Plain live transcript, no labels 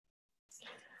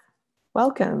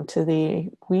Welcome to the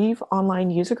Weave Online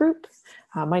User Group.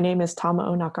 My name is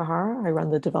Tamao Nakahara. I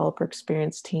run the developer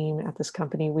experience team at this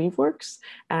company, Weaveworks.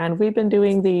 And we've been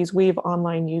doing these Weave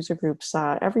Online User Groups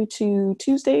every 2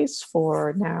 Tuesdays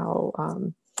for now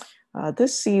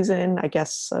this season, I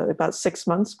guess about 6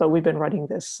 months, but we've been running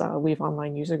this Weave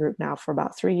Online User Group now for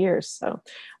about 3 years. So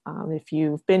if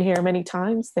you've been here many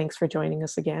times, thanks for joining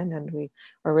us again. And we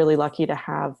are really lucky to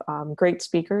have great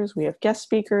speakers. We have guest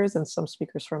speakers and some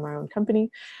speakers from our own company.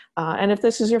 And if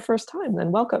this is your first time,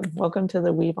 then welcome. Welcome to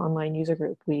the Weave Online User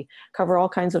Group. We cover all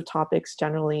kinds of topics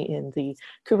generally in the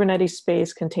Kubernetes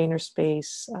space, container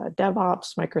space,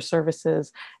 DevOps,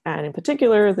 microservices, and in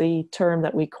particular, the term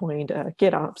that we coined,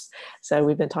 GitOps. So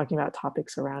we've been talking about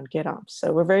topics around GitOps.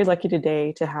 So we're very lucky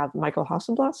today to have Michael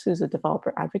Hausenblas, who's a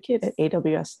developer advocate at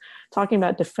AWS, talking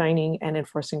about defining and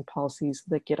enforcing policies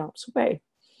the GitOps way.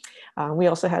 We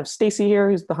also have Stacy here,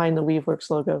 who's behind the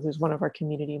Weaveworks logo, who's one of our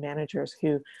community managers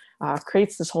who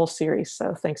creates this whole series.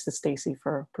 So thanks to Stacy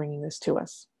for bringing this to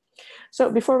us. So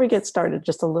before we get started,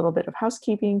 just a little bit of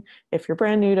housekeeping. If you're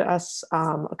brand new to us,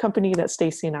 a company that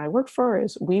Stacy and I work for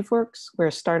is Weaveworks. We're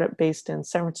a startup based in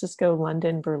San Francisco,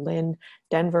 London, Berlin,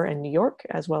 Denver, and New York,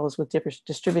 as well as with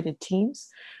distributed teams.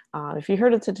 If you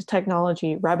heard of the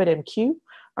technology, RabbitMQ,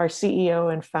 our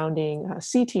CEO and founding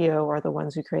CTO are the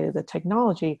ones who created the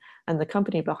technology and the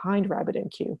company behind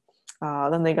RabbitMQ.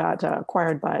 Then they got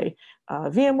acquired by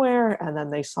VMware, and then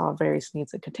they saw various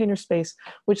needs in container space,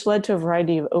 which led to a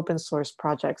variety of open source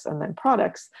projects and then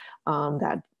products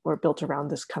that were built around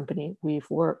this company,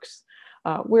 Weaveworks.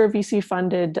 We're a VC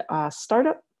funded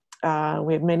startup.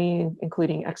 We have many,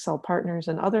 including Excel partners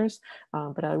and others,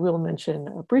 but I will mention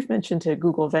a brief mention to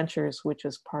Google Ventures, which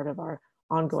is part of our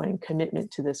ongoing commitment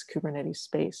to this Kubernetes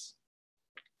space.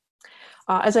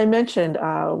 As I mentioned,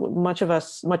 much of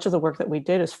the work that we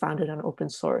did is founded on open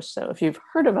source. So if you've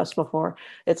heard of us before,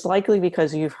 it's likely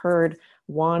because you've heard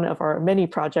one of our many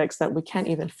projects that we can't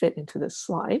even fit into this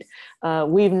slide.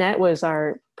 WeaveNet was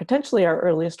potentially our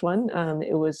earliest one.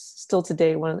 It was still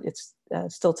today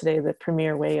still today the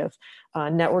premier way of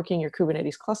networking your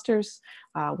Kubernetes clusters.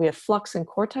 We have Flux and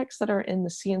Cortex that are in the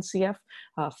CNCF.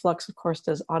 Flux, of course,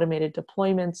 does automated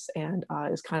deployments and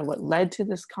is kind of what led to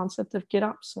this concept of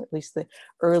GitOps, or at least the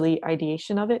early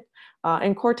ideation of it.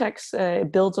 And Cortex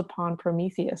builds upon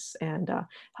Prometheus and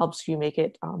helps you make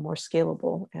it more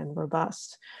scalable and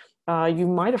robust. You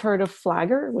might have heard of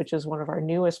Flagger, which is one of our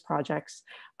newest projects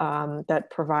that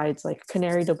provides like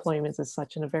canary deployments as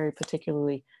such in a very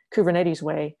particularly Kubernetes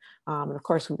way. And of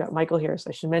course, we've got Michael here, so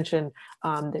I should mention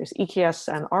there's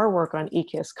EKS and our work on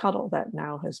EKS Cuddle that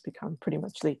now has become pretty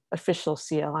much the official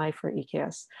CLI for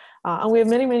EKS. And we have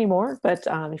many, many more, but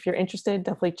if you're interested,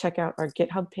 definitely check out our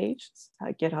GitHub page,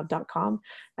 github.com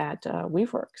at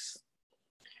Weaveworks.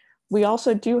 We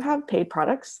also do have paid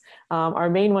products. Our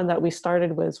main one that we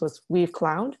started with was Weave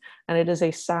Cloud, and it is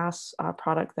a SaaS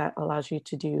product that allows you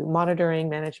to do monitoring,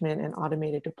 management, and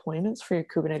automated deployments for your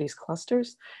Kubernetes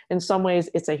clusters. In some ways,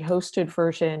 it's a hosted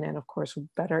version and, of course,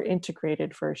 better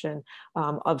integrated version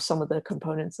of some of the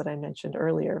components that I mentioned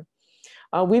earlier.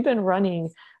 We've been running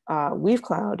Weave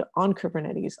Cloud on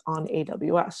Kubernetes on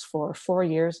AWS for 4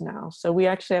 years now. So we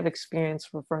actually have experience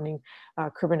with running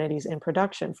Kubernetes in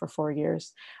production for 4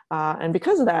 years. And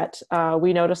because of that,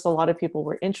 we noticed a lot of people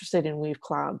were interested in Weave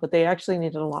Cloud, but they actually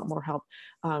needed a lot more help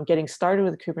getting started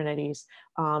with Kubernetes,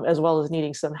 as well as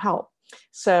needing some help.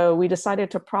 So we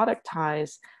decided to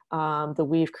productize the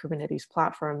Weave Kubernetes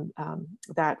platform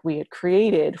that we had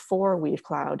created for Weave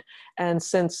Cloud. And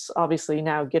since obviously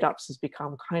now GitOps has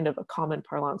become kind of a common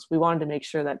parlance, we wanted to make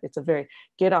sure that it's a very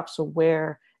GitOps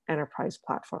aware enterprise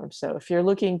platform. So if you're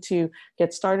looking to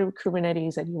get started with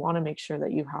Kubernetes and you want to make sure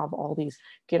that you have all these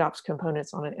GitOps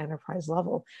components on an enterprise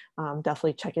level,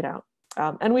 definitely check it out.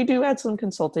 And we do add some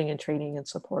consulting and training and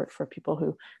support for people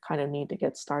who kind of need to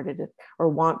get started or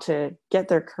want to get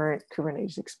their current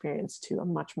Kubernetes experience to a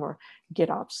much more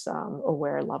GitOps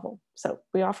aware level. So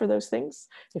we offer those things.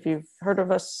 If you've heard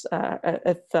of us,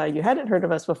 if you hadn't heard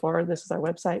of us before, this is our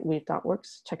website,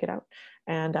 weave.works, check it out.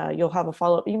 And you'll have a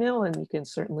follow-up email and you can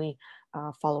certainly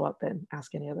follow up and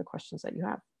ask any other questions that you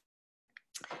have.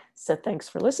 So thanks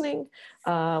for listening.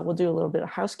 We'll do a little bit of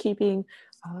housekeeping.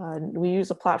 We use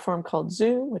a platform called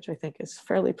Zoom, which I think is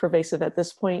fairly pervasive at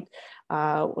this point.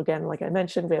 Again, like I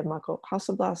mentioned, we have Michael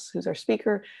Hausenblas, who's our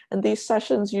speaker, and these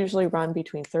sessions usually run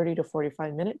between 30 to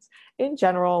 45 minutes. In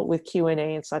general, with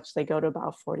Q&A and such, they go to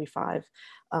about 45.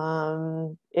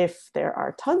 If there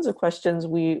are tons of questions,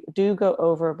 we do go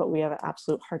over, but we have an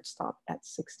absolute hard stop at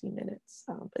 60 minutes.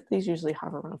 But these usually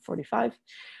hover around 45.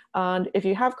 And if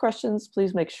you have questions,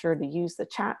 please make sure to use the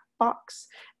chat box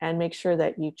and make sure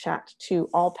that you chat to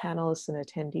all panelists and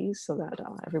attendees so that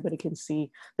everybody can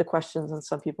see the questions, and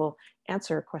some people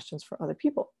answer questions for other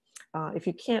people. If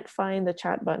you can't find the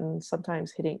chat button,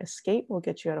 sometimes hitting escape will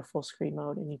get you out of full screen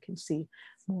mode and you can see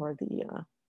more of the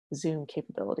Zoom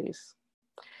capabilities.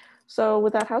 So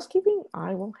with that housekeeping,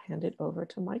 I will hand it over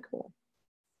to Michael.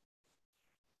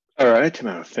 All right,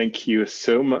 now thank you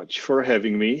so much for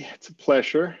having me. It's a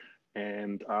pleasure.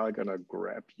 And I'm gonna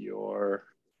grab your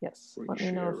let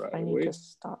me know if I need to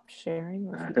stop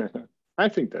sharing. I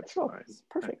think that's fine.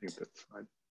 Perfect. I think that's fine.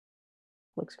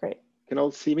 Looks great. Can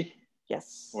all see me?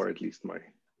 Yes. Or at least my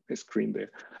screen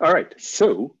there. All right,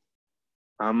 so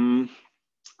I'm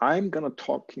gonna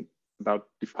talk about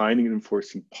defining and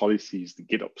enforcing policies the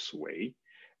GitOps way.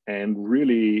 And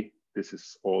really, this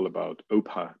is all about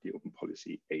OPA, the Open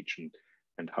Policy Agent,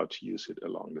 and how to use it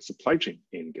along the supply chain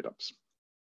in GitOps.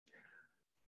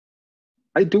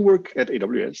 I do work at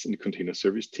AWS in the container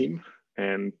service team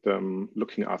and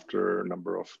looking after a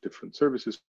number of different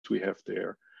services we have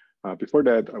there. Before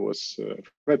that, I was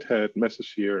Red Hat,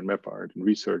 Mesosphere, and MapR in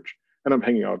research, and I'm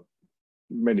hanging out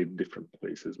many different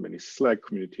places, many Slack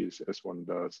communities, as one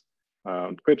does.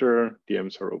 On Twitter,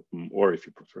 DMs are open, or if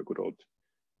you prefer good old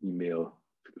email,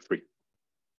 feel free.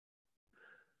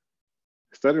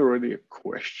 Is that already a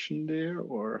question there,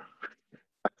 or?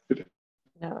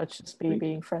 No, it's just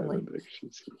being friendly.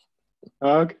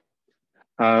 Okay.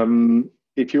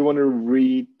 If you want to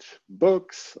read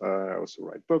books, I also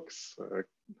write books.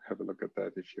 Have a look at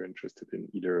that if you're interested in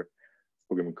either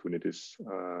programming Kubernetes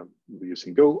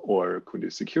using Go or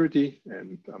Kubernetes security.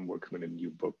 And I'm working on a new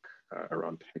book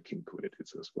around hacking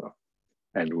Kubernetes as well.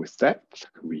 And with that,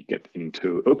 we get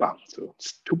into OPA. So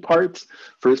it's two parts.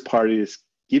 First part is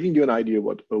giving you an idea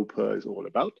what OPA is all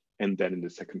about. And then in the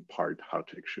second part, how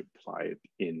to actually apply it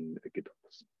in a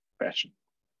GitOps fashion.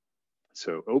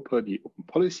 So OPA, the Open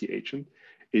Policy Agent,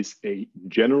 is a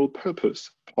general purpose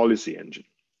policy engine.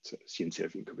 It's a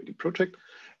CNCF incubating project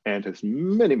and has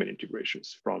many, many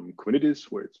integrations from Kubernetes,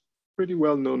 where it's pretty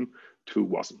well known, to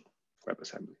WASM,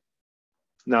 WebAssembly.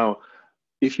 Now,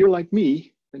 if you're like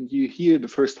me and you hear the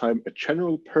first time a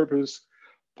general purpose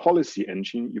policy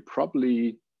engine, you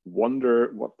probably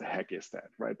wonder what the heck is that,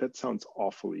 right? That sounds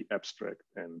awfully abstract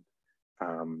and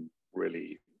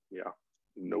really, yeah,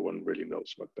 no one really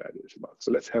knows what that is about.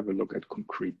 So let's have a look at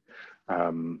concrete,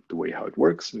 the way how it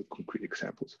works, and concrete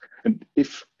examples. And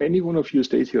if any one of you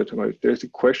stays here tonight, if there's a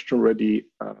question already,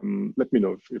 let me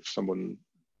know if someone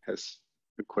has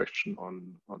a question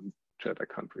on chat. I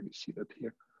can't really see that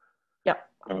here. Yeah,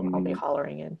 I'll be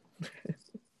hollering in.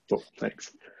 Oh,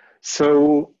 thanks.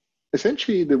 So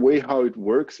essentially, the way how it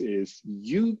works is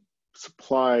you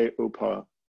supply OPA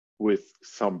with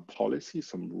some policy,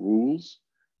 some rules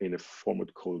in a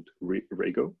format called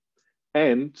Rego,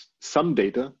 and some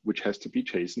data, which has to be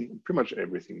JSON. Pretty much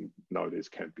everything nowadays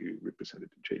can be represented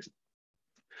in JSON.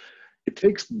 It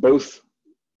takes both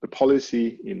the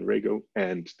policy in Rego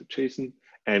and the JSON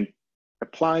and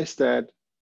applies that,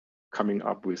 coming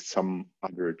up with some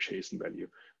other JSON value.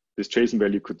 This JSON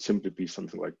value could simply be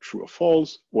something like true or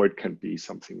false, or it can be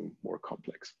something more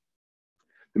complex.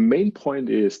 The main point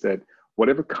is that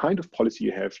whatever kind of policy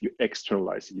you have, you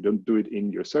externalize it. You don't do it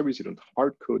in your service, you don't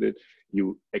hard code it,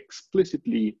 you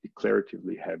explicitly,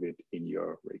 declaratively have it in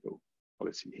your Rego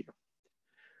policy here.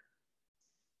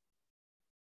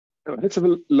 Now, let's have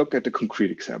a look at the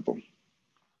concrete example.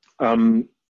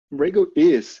 Rego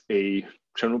is a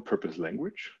general purpose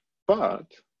language, but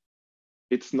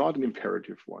it's not an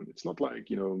imperative one. It's not like,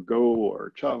 Go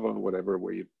or Java or whatever,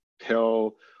 where you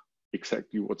tell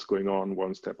exactly what's going on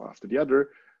one step after the other.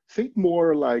 Think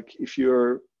more like if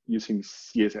you're using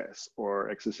CSS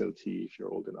or XSLT, if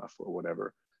you're old enough or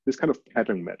whatever, this kind of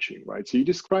pattern matching, right? So you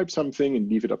describe something and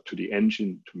leave it up to the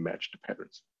engine to match the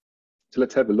patterns. So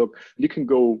let's have a look. You can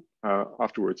go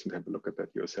afterwards and have a look at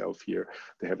that yourself here.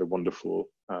 They have a wonderful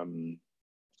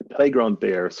playground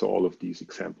there. So all of these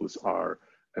examples are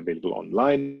available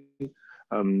online.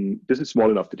 This is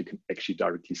small enough that you can actually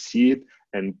directly see it.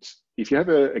 And if you have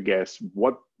a guess,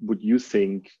 what would you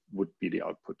think would be the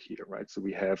output here, right? So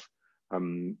we have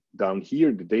down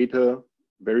here the data,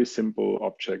 very simple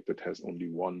object that has only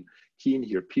one key in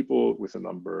here, people with a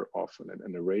number of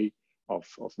an array of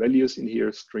values in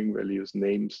here, string values,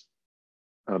 names.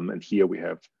 And here we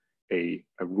have a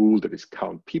rule that is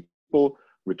count people,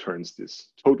 returns this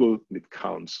total, and it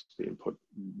counts the input.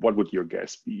 What would your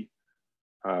guess be?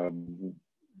 When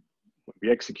we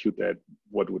execute that,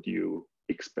 what would you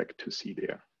expect to see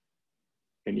there?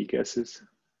 Any guesses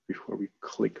before we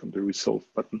click on the resolve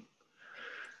button?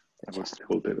 I was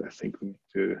told that I think we need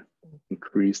to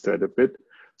increase that a bit.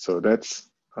 So that's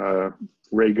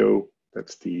Rego,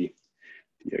 that's the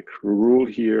actual rule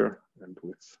here, and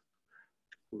with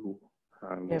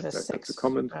have a that, 6 that's a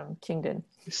comment. from Kingdon.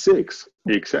 6,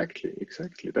 exactly.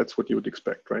 That's what you would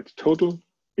expect, right? Total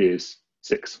is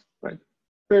 6, right?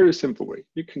 Very simple way.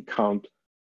 You can count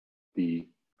the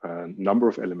number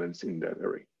of elements in that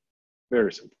array.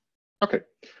 Very simple. Okay,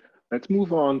 let's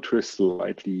move on to a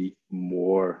slightly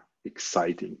more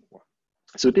exciting one.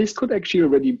 So this could actually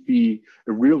already be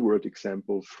a real-world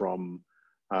example from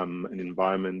an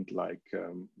environment like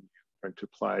trying to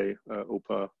apply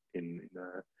OPA in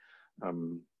a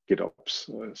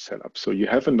GitOps setup. So you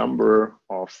have a number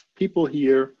of people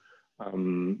here.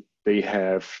 They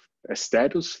have a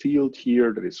status field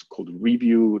here that is called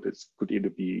review that could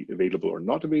either be available or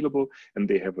not available, and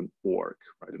they have an org,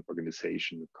 right? An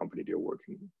organization, a company they're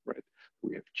working with, right?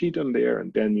 We have Cheaton there,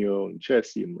 and Daniel, and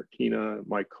Jesse, and Martina, and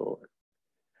Michael.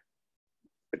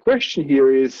 The question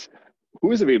here is,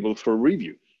 who is available for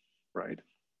review, right?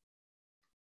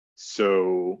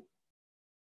 So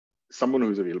someone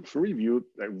who's available for review,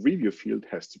 that review field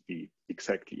has to be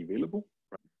exactly available,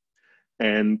 right?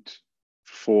 And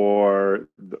for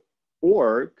the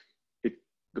org,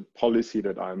 the policy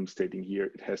that I'm stating here,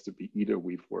 it has to be either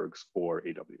Weaveworks or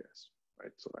AWS,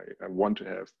 right? So I want to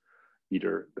have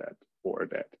either that or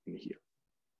that in here.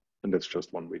 And that's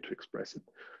just one way to express it.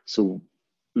 So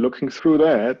looking through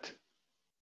that,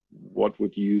 what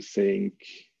would you think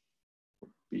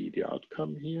would be the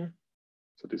outcome here?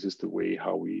 So this is the way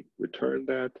how we return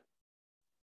that.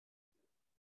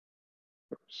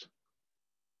 Oops.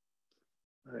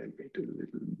 I made a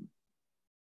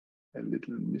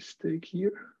little mistake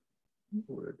here.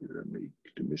 Where did I make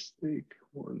the mistake?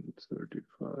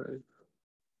 135.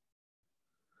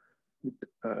 Did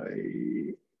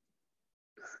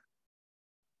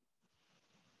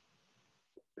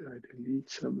I delete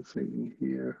something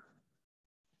here?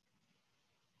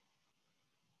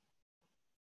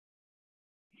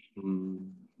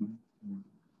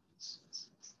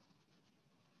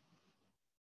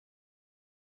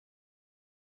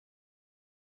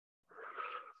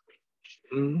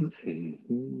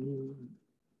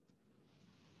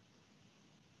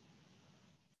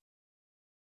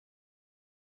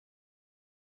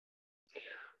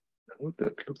 Oh,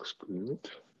 that looks good.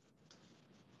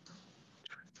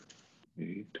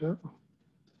 Data.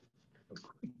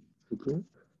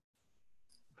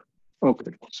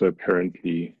 Okay, so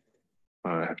apparently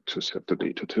I have to set the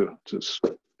data to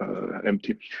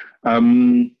empty.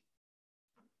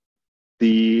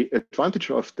 The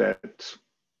advantage of that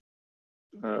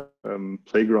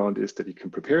playground is that you can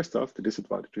prepare stuff. The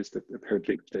disadvantage is that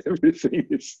apparently everything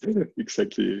is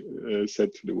exactly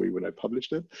set to the way when I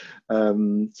published it.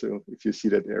 So if you see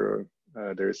that error,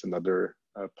 there is another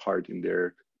part in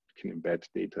there. You can embed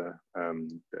data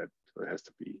that has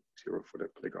to be 0 for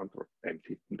that playground or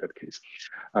empty in that case.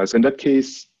 So in that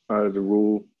case, the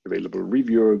rule available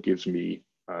reviewer gives me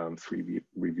 3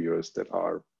 reviewers that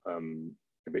are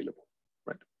available,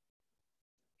 right?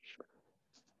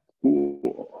 Cool.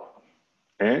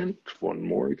 And one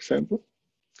more example.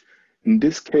 In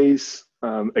this case,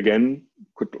 again,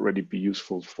 could already be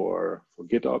useful for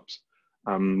GitOps.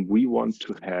 We want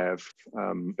to have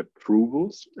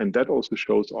approvals, and that also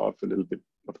shows off a little bit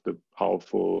of the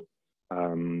powerful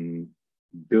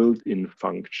built-in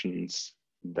functions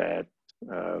that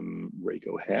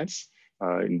Rego has.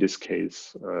 In this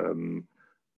case,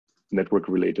 network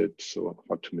related, so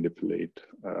how to manipulate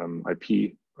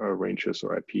IP ranges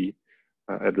or IP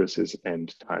addresses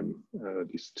and time,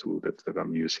 these two that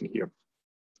I'm using here.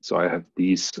 So I have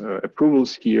these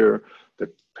approvals here that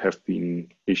have been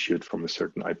issued from a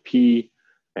certain IP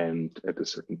and at a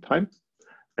certain time.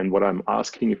 And what I'm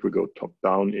asking, if we go top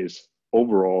down, is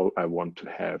overall, I want to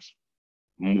have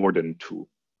more than 2,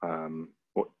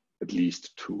 or at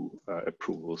least 2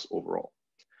 approvals overall.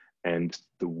 And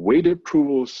the way the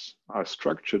approvals are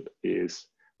structured is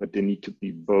that they need to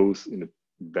be both in a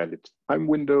valid time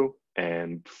window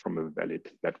and from a valid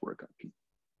network IP.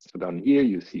 So down here,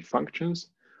 you see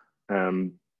functions.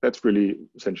 That's really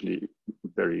essentially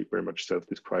very, very much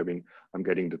self-describing. I'm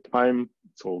getting the time.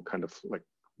 It's all kind of like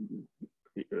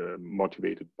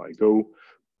motivated by Go.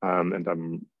 And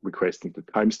I'm requesting the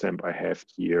timestamp I have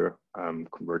here,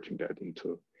 converting that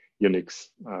into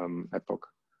Unix epoch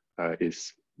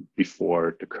is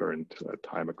before the current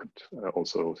time. I could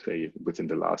also say within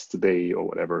the last day or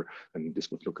whatever, and this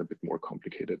would look a bit more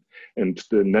complicated. And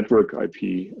the network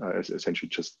IP is essentially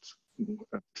just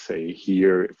say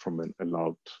here from an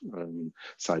allowed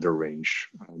CIDR range,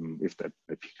 if that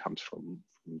IP comes from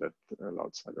that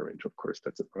allowed CIDR range. Of course,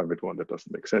 that's a private one that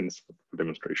doesn't make sense, but for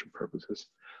demonstration purposes,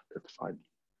 that's fine.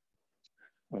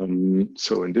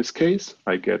 So in this case,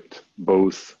 I get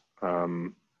both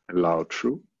allowed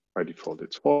true. By default,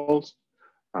 it's false.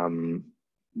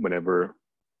 Whenever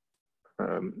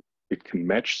it can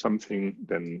match something,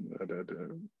 then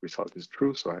the result is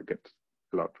true. So I get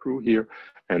allowed true here,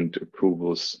 and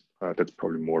approvals, that's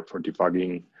probably more for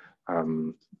debugging.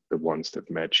 The ones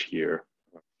that match here,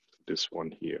 this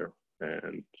one here,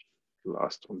 and the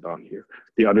last one down here.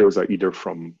 The others are either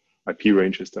from IP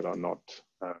ranges that are not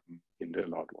in the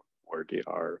allowed one, or they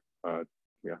are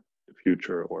the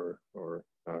future or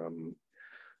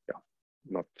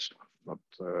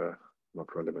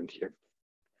not relevant here.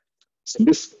 So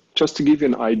this, just to give you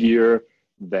an idea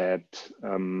that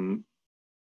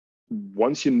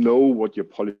once you know what your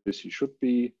policy should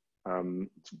be,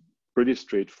 it's pretty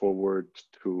straightforward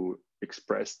to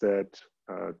express that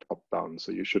top down.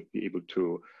 So you should be able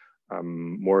to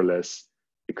more or less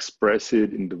express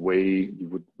it in the way you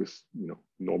would with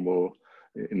normal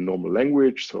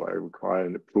language. So I require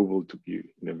an approval to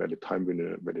be in a valid time in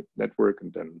a valid network,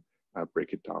 and then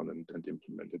break it down and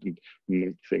implement it.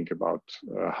 And think about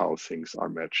how things are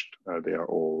matched. They are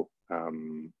all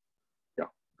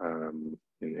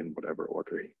in whatever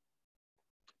order.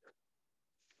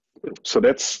 So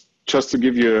that's just to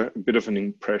give you a bit of an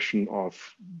impression of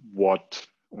what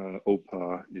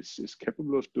OPA is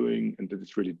capable of doing, and that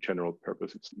it's really general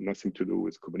purpose. It's nothing to do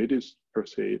with Kubernetes per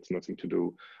se. It's nothing to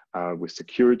do with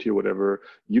security or whatever.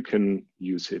 You can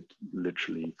use it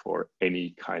literally for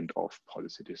any kind of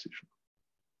policy decision.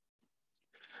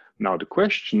 Now the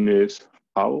question is,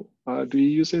 how do you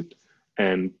use it?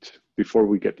 And before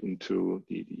we get into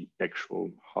the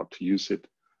actual how to use it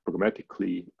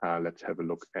programmatically, let's have a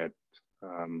look at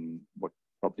what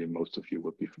probably most of you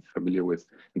will be familiar with,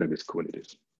 and that is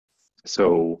Kubernetes.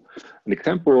 So an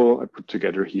example I put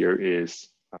together here is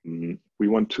we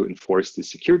want to enforce the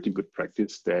security good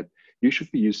practice that you should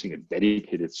be using a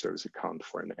dedicated service account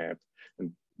for an app.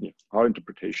 And our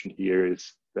interpretation here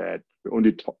is that we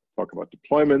only talk about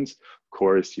deployments. Of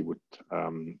course, you would,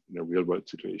 in a real world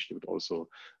situation, you would also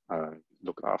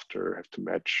look after, have to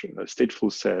match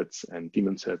stateful sets and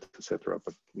daemon sets, etc.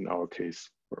 But in our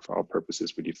case, for our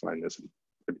purposes, we define as a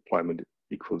deployment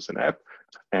equals an app,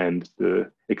 and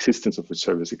the existence of a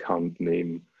service account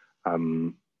name,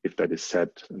 if that is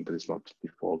set and that is not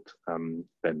default,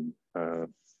 then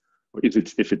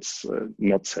if it's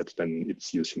not set, then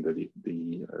it's using the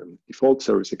default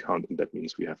service account, and that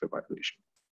means we have a violation.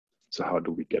 So how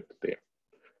do we get there?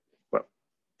 Well,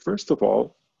 first of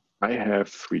all, I have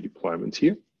 3 deployments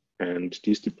here, and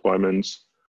these deployments,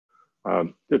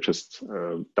 they're just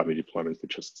dummy deployments. They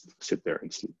just sit there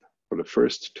and sleep. For the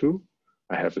first 2,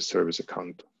 I have a service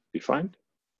account defined,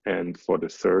 and for the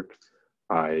third,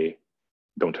 I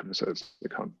don't have a service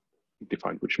account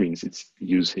defined, which means it's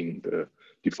using the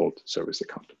default service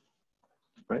account,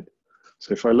 right?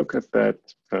 So if I look at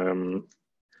that from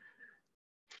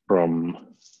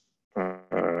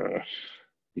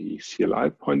the CLI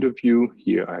point of view,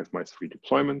 here I have my 3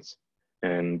 deployments,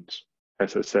 and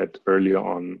as I said earlier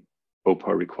on,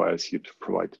 OPA requires you to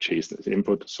provide the JSON as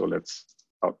input, so let's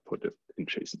output it in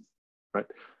JSON, right?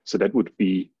 So that would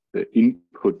be the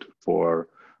input for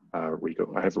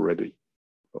Rego. I have already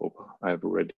OPA. I have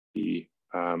already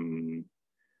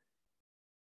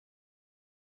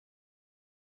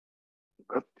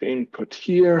got the input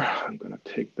here. I'm going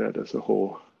to take that as a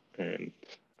whole and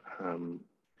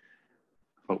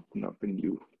open up a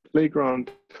new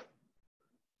playground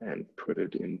and put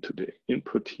it into the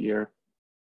input here.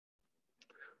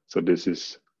 So this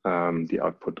is the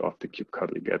output of the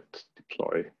kubectl get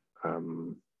deploy.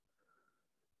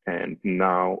 And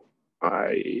now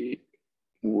I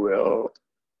will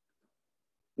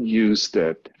use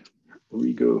that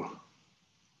Rego.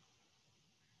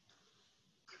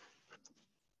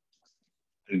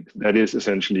 And that is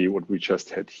essentially what we just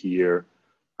had here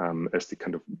as the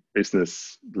kind of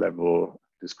business level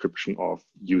description of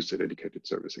use a dedicated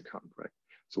service account, right?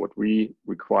 So what we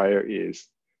require is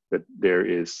that there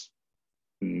is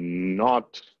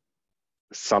not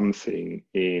something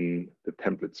in the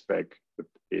template spec that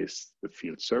is the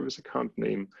field service account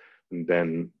name, and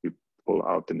then we pull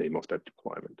out the name of that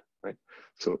deployment, right?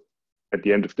 So at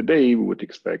the end of the day, we would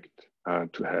expect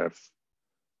to have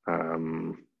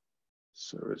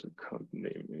service account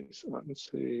name is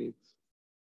unsafe.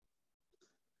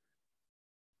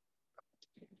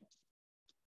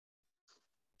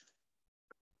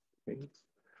 Okay.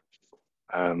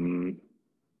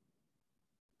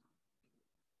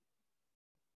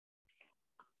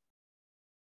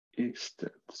 is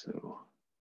that so?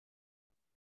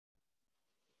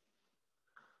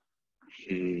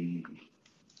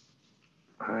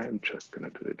 I'm just gonna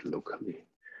do it locally.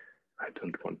 I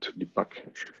don't want to debug.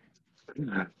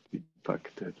 Debug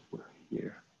that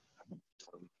here.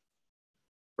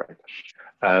 Right.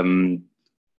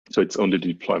 So it's only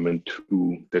the deployment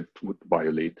tool that would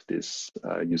violate this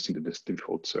using this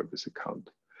default service account.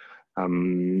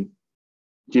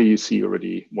 Here you see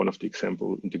already one of the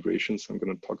example integrations I'm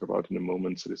going to talk about in a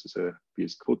moment. So this is a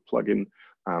VS Code plugin,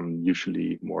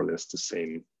 usually more or less the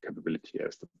same capability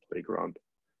as the playground.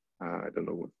 I don't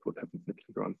know what happened in the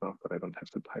playground now, but I don't have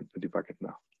the time to debug it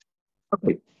now.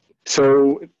 Okay,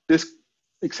 so this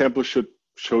example should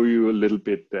show you a little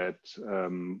bit that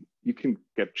you can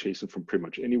get JSON from pretty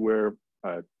much anywhere.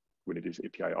 Kubernetes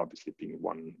API obviously being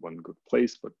one good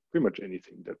place, but pretty much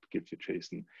anything that gives you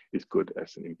JSON is good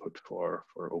as an input for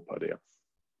OPA there.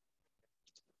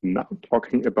 Now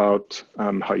talking about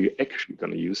how you're actually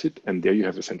going to use it, and there you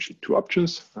have essentially two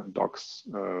options. Docs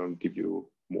give you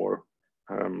more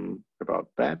about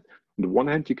that. On the one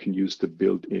hand, you can use the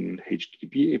built-in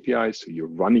HTTP API, so you're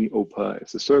running OPA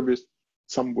as a service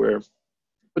somewhere.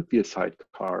 Could be a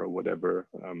sidecar or whatever.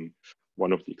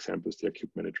 One of the examples there,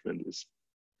 kube management, is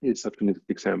such an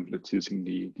example that's using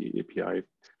the API.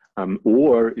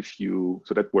 Or if you,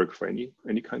 so that works for any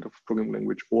kind of programming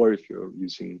language, or if you're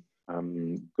using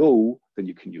Go, then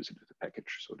you can use it as a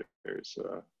package. So there's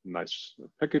a nice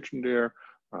package in there,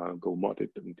 Go mod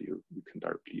it, and you can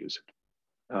directly use it.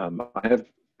 I have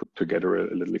put together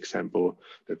a little example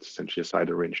that's essentially a side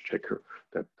range checker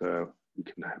that you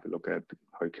can have a look at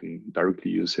how you can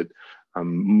directly use it.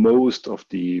 Most of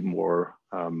the more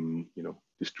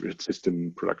distributed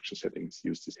system production settings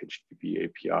use this HTTP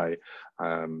API.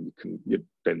 You're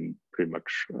then pretty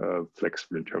much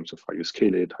flexible in terms of how you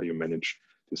scale it, how you manage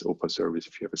this OPA service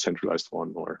if you have a centralized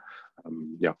one, or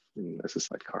as a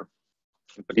sidecar.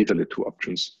 But these are the two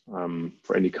options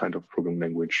for any kind of programming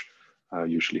language.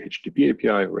 Usually HTTP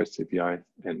API or REST API,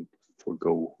 and for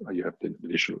Go, you have the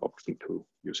additional option to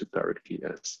use it directly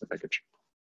as a package.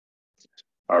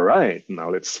 All right, now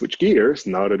let's switch gears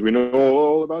now that we know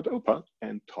all about OPA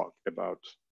and talk about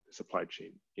the supply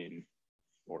chain in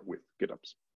or with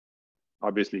GitOps.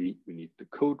 Obviously, we need the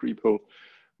code repo.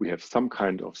 We have some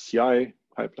kind of CI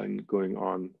pipeline going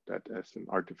on that as an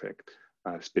artifact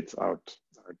spits out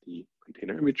the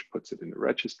container image, puts it in the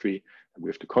registry, and we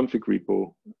have the config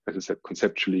repo. As I said,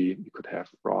 conceptually, you could have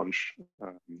a branch.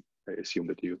 I assume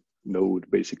that you know the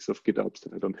basics of GitOps,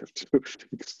 that I don't have to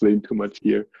explain too much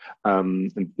here.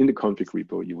 And in the config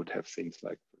repo, you would have things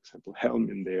like, for example, Helm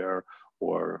in there,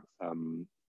 or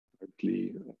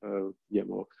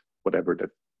YAML, whatever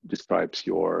that describes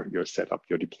your setup,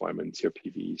 your deployments, your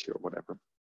PVs, your whatever.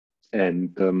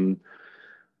 And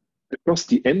across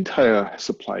the entire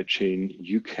supply chain,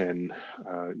 you can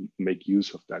make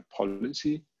use of that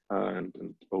policy and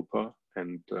OPA.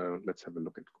 And let's have a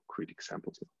look at concrete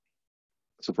examples.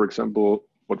 So for example,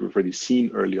 what we've already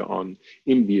seen earlier on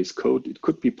in VS Code, it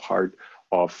could be part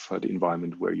of the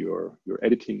environment where you're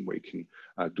editing, where you can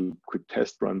do quick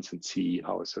test runs and see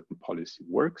how a certain policy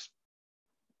works.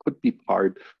 Could be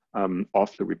part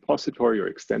of the repository or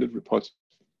extended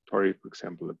repository, for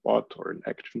example, a bot or an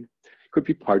action. Could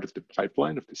be part of the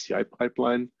pipeline, of the CI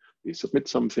pipeline. We submit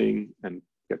something and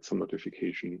get some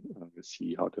notification,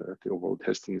 see how the overall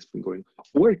testing has been going.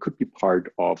 Or it could be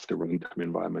part of the runtime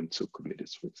environment, so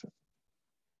Kubernetes, for example.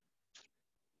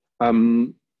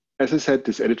 As I said,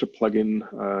 this editor plugin,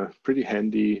 pretty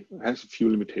handy, has a few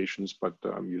limitations, but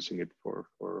I'm using it for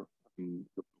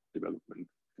development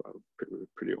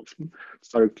pretty often. It's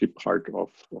directly part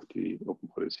of the Open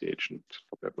Policy Agent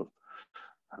level.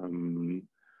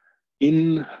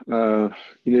 In a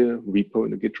repo,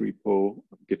 in a Git repo,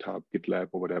 GitHub, GitLab,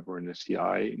 or whatever, in a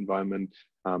CI environment,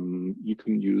 you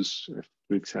can use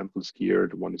two examples here.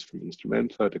 The one is from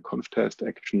Instrumenta, the conftest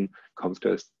action.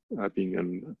 Conftest being a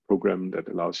program that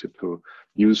allows you to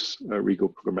use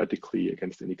Rego programmatically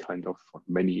against any kind of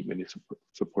many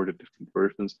supported different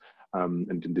versions.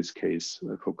 And in this case,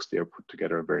 folks there put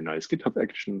together a very nice GitHub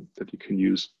action that you can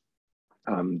use.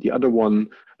 The other one,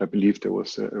 I believe there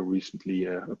was recently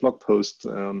a blog post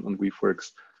on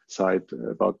Weaveworks site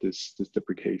about this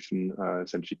deprecation,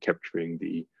 essentially capturing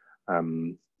the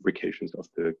deprecations of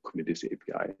the Kubernetes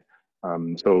API.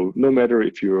 So no matter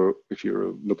if you're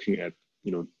looking at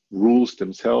rules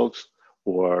themselves,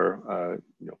 or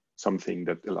something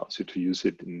that allows you to use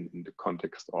it in the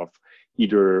context of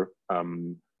either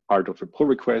part of a pull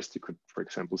request, you could, for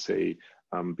example, say,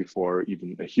 before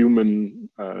even a human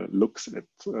looks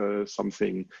at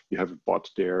something, you have a bot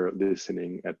there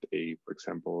listening at for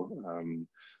example,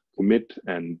 commit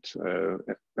and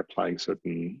applying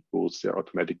certain rules there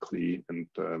automatically. And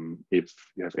if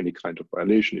you have any kind of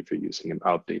violation, if you're using an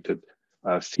outdated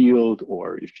field,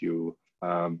 or if you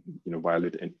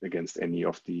violate against any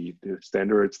of the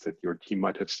standards that your team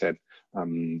might have set,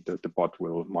 the bot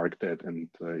will mark that, and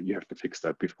you have to fix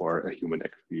that before a human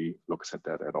actually looks at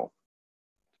that at all.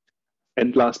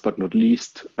 And last but not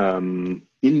least, in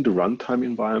the runtime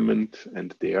environment,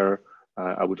 and there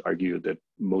I would argue that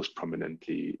most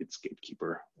prominently it's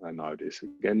Gatekeeper nowadays.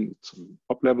 Again, it's on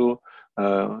top level,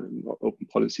 Open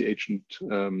Policy Agent,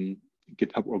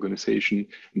 GitHub organization.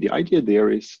 And the idea there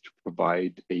is to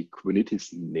provide a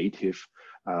Kubernetes native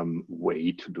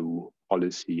way to do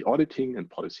policy auditing and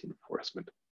policy enforcement.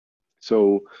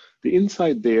 So the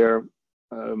insight there,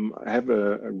 I have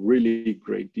a really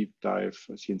great deep dive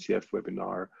CNCF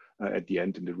webinar at the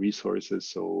end in the resources,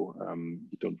 so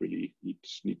you don't really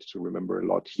need to remember a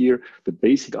lot here. The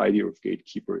basic idea of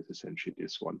Gatekeeper is essentially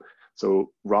this one.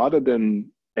 So rather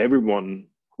than everyone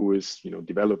who is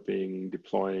developing,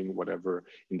 deploying, whatever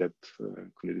in that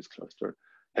Kubernetes cluster,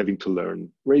 having to learn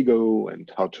Rego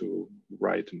and how to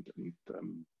write and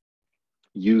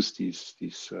use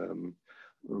these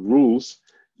rules,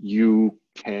 you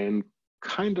can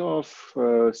kind of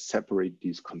separate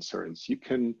these concerns. You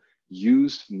can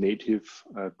use native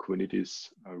Kubernetes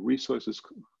resources,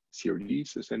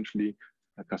 CRDs essentially,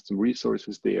 custom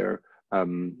resources there.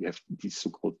 You have these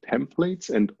so-called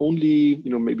templates, and only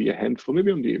maybe a handful,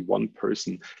 maybe only one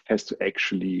person has to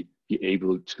actually be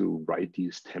able to write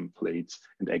these templates,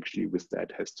 and actually with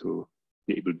that has to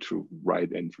be able to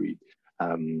write and read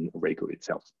Rego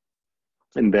itself.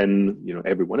 And then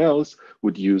everyone else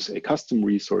would use a custom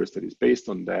resource that is based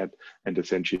on that, and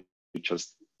essentially it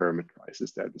just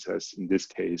parameterizes that. It says in this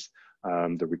case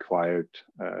the required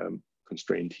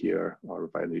constraint here or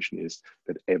violation is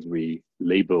that every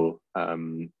label,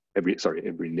 every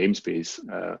namespace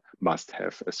must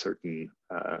have a certain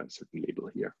label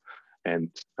here. And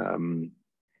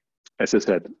as I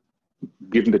said,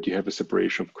 given that you have a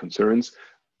separation of concerns,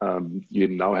 you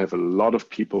now have a lot of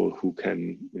people who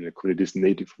can, in a Kubernetes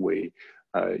native way,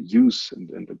 use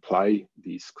and apply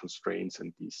these constraints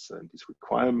and these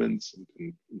requirements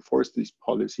and enforce these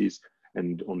policies,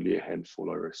 and only a handful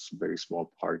or a very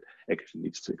small part actually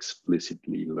needs to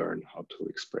explicitly learn how to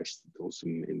express those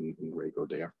in Rego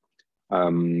there.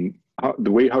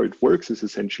 The way how it works is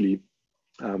essentially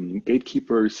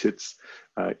Gatekeeper sits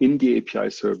in the API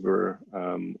server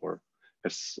or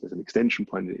as an extension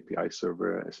point in the API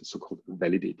server as a so-called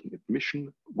validating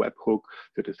admission webhook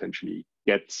that essentially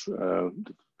gets,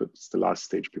 that's the last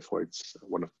stage before it's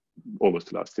almost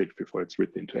the last stage before it's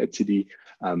written into etcd,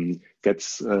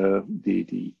 gets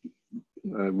the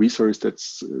resource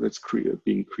that's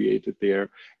being created there,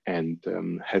 and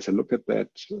has a look at that,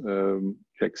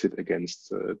 checks it against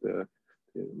the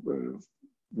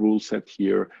rule set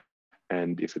here,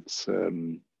 and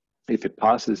if it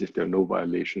passes, if there are no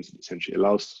violations, it essentially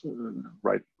allows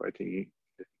writing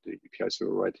the API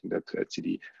server writing that to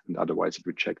etcd, and otherwise it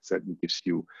rejects that and gives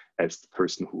you, as the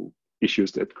person who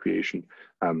issues that creation,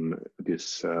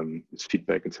 this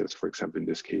feedback and says, for example, in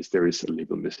this case, there is a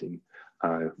label missing.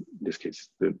 In this case,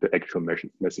 the actual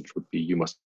message would be, you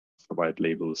must provide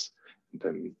labels, and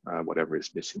then whatever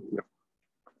is missing here.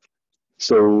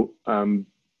 So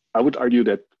I would argue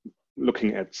that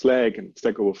looking at Slack and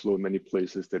Stack Overflow in many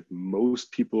places, that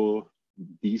most people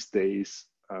these days,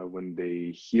 when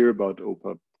they hear about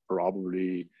OPA,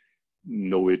 probably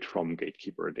know it from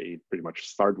Gatekeeper. They pretty much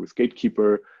start with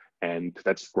Gatekeeper, and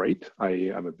that's great.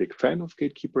 I am a big fan of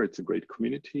Gatekeeper. It's a great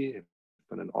community. It's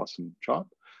done an awesome job.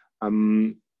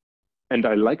 And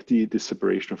I like the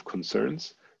separation of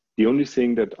concerns. The only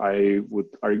thing that I would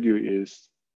argue is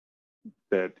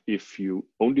that if you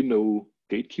only know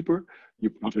Gatekeeper, you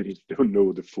probably don't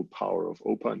know the full power of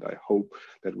OPA. And I hope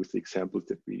that with the examples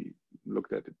that we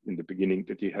looked at in the beginning,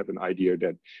 that you have an idea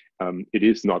that it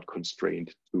is not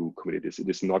constrained to Kubernetes. It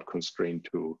is not constrained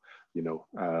to,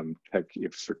 check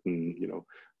if certain,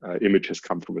 image has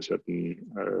come from a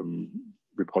certain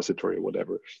repository or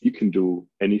whatever. You can do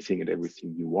anything and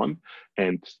everything you want.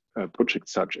 And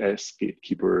projects such as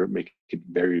Gatekeeper make it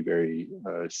very, very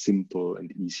simple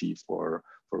and easy for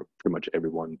pretty much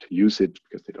everyone to use it,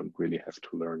 because they don't really have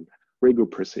to learn Rego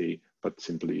per se, but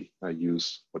simply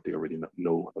use what they already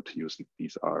know how to use.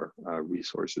 These are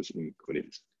resources in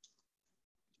Kubernetes.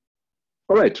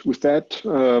 All right, with that,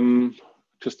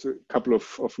 just a couple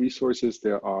of resources.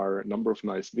 There are a number of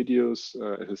nice videos.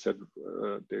 As I said,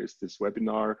 there's this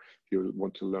webinar if you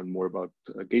want to learn more about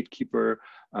Gatekeeper.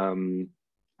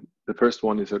 The first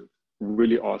one is a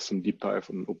really awesome deep dive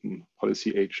on Open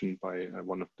Policy Agent by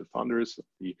one of the founders of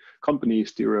the company,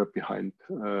 steerer behind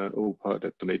OPA,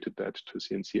 that donated that to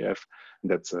CNCF.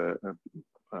 And that's a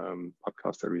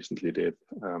podcast I recently did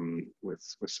with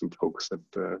some folks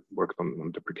that worked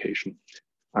on deprecation.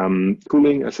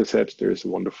 Tooling, as I said, there is a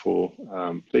wonderful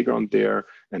playground there,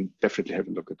 and definitely have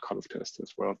a look at Conf-Test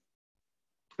as well.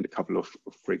 And a couple of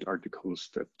great articles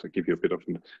that give you a bit of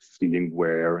a feeling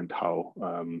where and how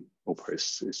OPA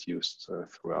is used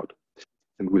throughout.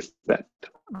 And with that,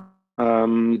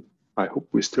 I hope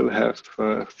we still have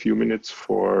a few minutes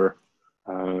for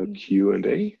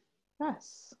Q&A.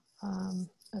 Yes.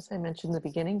 As I mentioned in the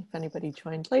beginning, if anybody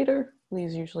joined later,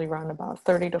 these usually run about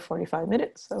 30 to 45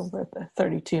 minutes. So we're at the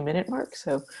 32-minute mark.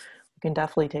 So we can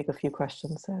definitely take a few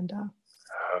questions and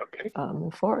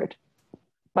move forward.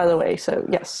 By the way, so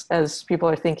yes, as people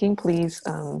are thinking, please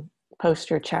post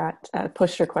your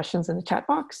questions in the chat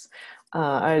box.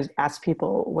 I asked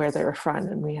people where they were from,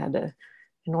 and we had an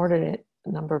inordinate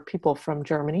number of people from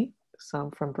Germany,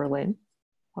 some from Berlin,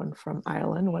 one from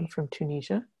Ireland, one from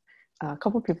Tunisia, a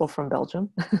couple of people from Belgium.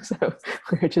 So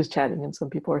we were just chatting, and some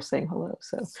people were saying hello.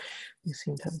 So we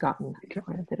seem to have gotten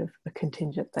quite a bit of a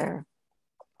contingent there.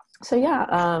 So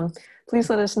yeah,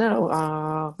 please let us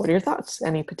know, what are your thoughts?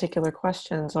 Any particular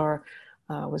questions, or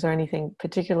was there anything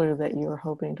particular that you were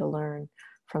hoping to learn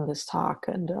from this talk,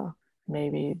 and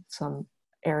maybe some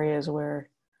areas where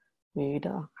we'd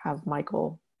have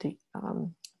Michael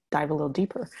dive a little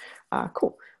deeper?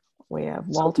 Cool. We have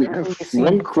Walter. So we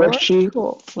have one question.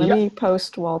 Cool. Let me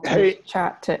post Walter's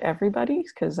chat to everybody,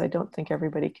 because I don't think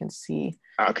everybody can see.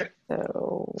 Okay.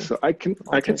 So I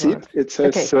can see it. It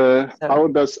says, how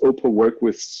does OPA work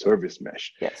with service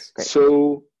mesh? Yes, great.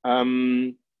 So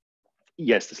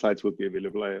yes, the slides will be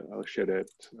available. I'll share that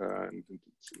and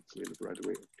it's available right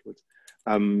away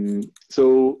afterwards.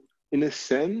 So in a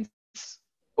sense,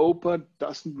 OPA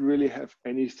doesn't really have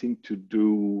anything to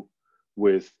do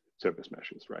with service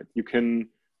meshes, right? You can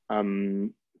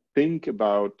think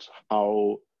about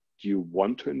how do you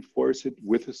want to enforce it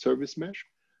with a service mesh.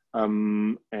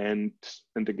 And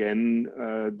again,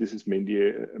 this is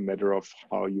mainly a matter of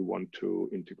how you want to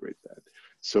integrate that.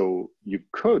 So you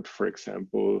could, for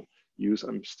example, use,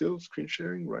 I'm still screen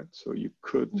sharing, right? So you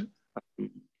could, if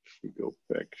we go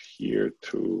back here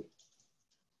to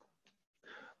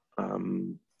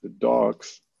the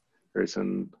docs, there's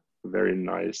a very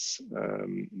nice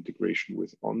integration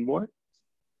with Envoy.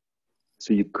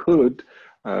 So you could,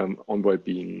 Envoy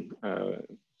being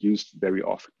used very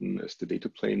often as the data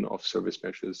plane of service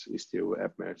meshes, Istio,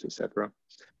 app mesh, etc.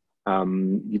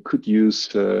 You could use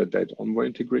that Envoy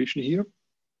integration here,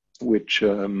 which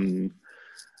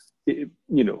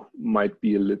might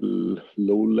be a little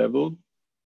low level.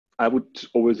 I would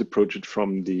always approach it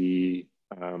from the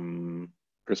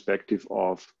perspective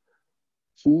of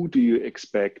who do you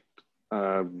expect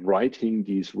writing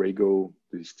these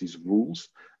these rules,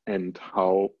 and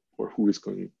how or who is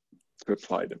going to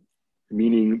apply them.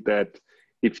 Meaning that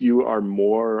if you are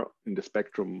more in the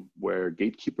spectrum where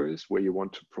Gatekeeper is, where you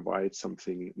want to provide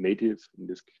something native, in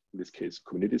this case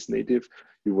Kubernetes native,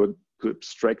 you want to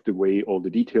abstract away all the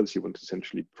details, you want to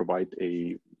essentially provide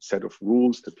a set of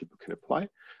rules that people can apply,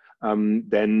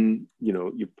 then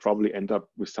you probably end up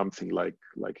with something like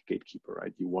Gatekeeper,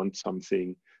 right? You want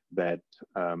something that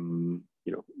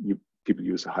people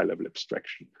use a high-level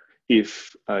abstraction.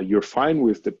 If you're fine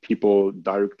with that people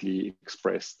directly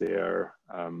express their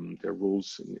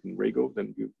rules in Rego,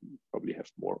 then you probably have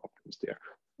more options there.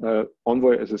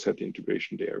 Envoy, as I said, the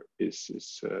integration there is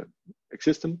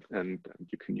existent, and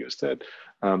you can use that.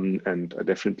 And I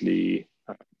definitely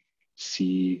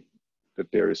see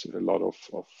that there is a lot of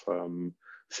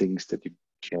things that you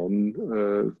can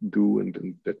do,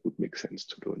 and that would make sense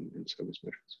to do in service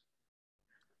meshes.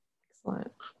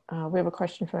 Excellent. We have a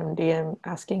question from DM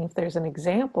asking if there's an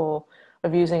example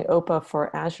of using OPA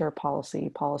for Azure policy.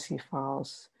 Policy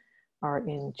files are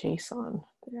in JSON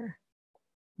there.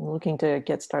 I'm looking to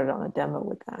get started on a demo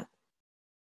with that.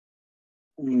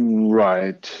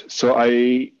 Right. So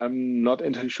I'm not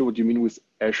entirely sure what you mean with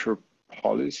Azure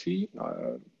policy.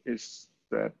 Is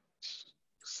that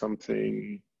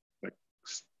something like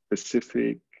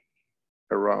specific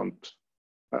around?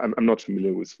 I'm not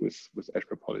familiar with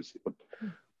Azure policy,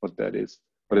 what that is.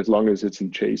 But as long as it's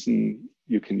in JSON,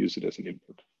 you can use it as an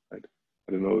input, right?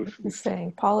 I don't know if it's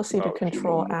saying policy to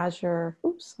control Azure.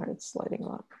 Oops, sorry, it's sliding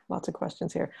up. Lots of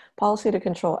questions here. Policy to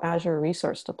control Azure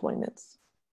resource deployments.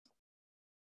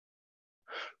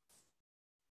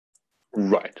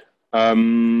 Right.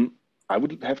 I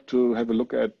would have to have a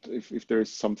look at if there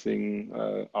is something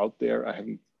out there. I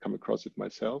haven't come across it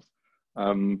myself.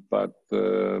 But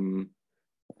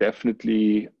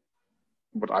definitely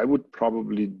what I would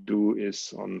probably do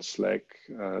is on Slack,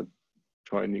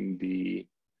 joining the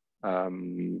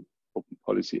Open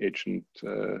Policy Agent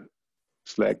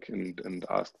Slack and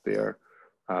ask there.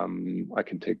 I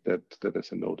can take that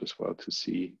as a note as well to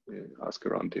see, ask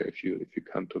around there if you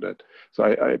can't do that. So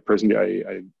I personally,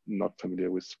 I'm not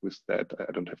familiar with that.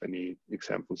 I don't have any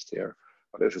examples there.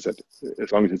 But as I said,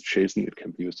 as long as it's JSON, it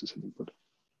can be used as an input.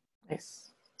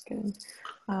 Nice. Good.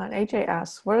 AJ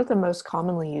asks, what are the most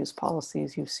commonly used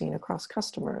policies you've seen across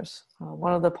customers?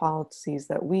 One of the policies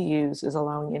that we use is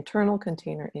allowing internal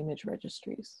container image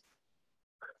registries.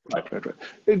 Right.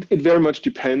 It very much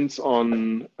depends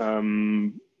on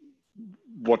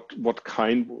what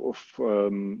kind of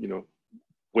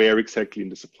where exactly in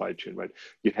the supply chain, right?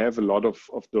 You have a lot of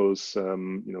those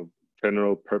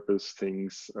general purpose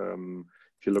things.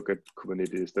 If you look at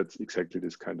Kubernetes, that's exactly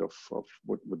this kind of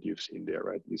what you've seen there,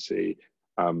 right? You say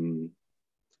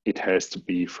it has to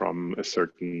be from a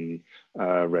certain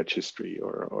registry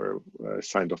or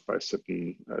signed off by a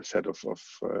certain set of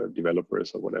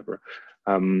developers or whatever.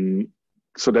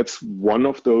 So that's one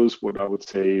of those, what I would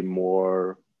say,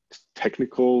 more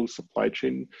technical supply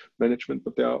chain management,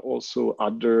 but there are also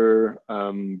other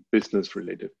business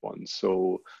related ones.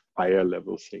 So higher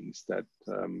level things that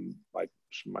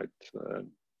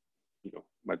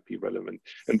might be relevant,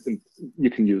 and you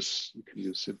can use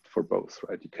it for both,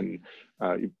 right? You can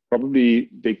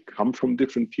they come from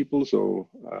different people, so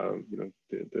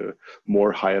the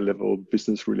more higher level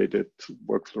business related,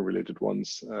 workflow related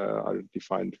ones are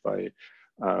defined by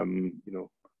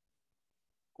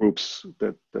groups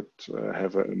that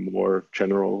have a more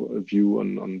general view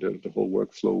on the whole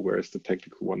workflow, whereas the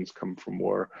technical ones come from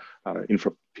more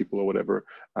infra people or whatever.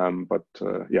 But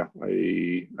yeah,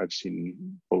 I've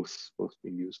seen both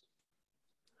being used.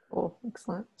 Cool,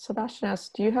 excellent. Sebastian asks,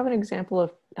 do you have an example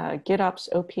of GitOps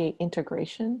OPA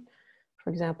integration? For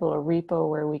example, a repo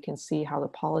where we can see how the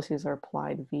policies are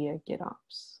applied via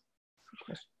GitOps.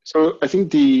 So I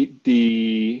think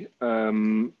a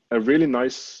really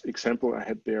nice example I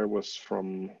had there was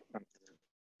from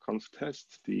conf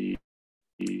test.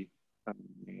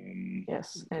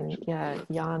 Yes, and yeah,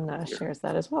 Jan shares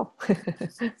that as well. He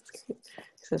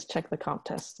says check the comp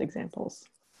test examples.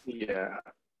 Yeah,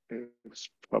 it was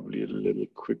probably a little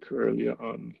quick earlier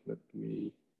on. Let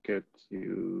me get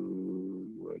you.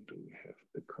 Where do we have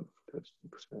the conf test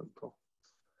example?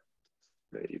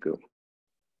 There you go.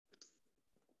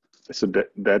 So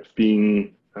that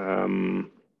being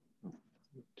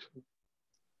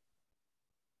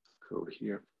go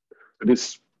here.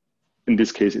 In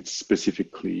this case, it's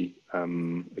specifically a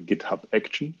GitHub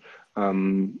action,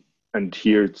 and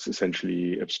here it's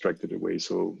essentially abstracted away.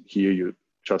 So here you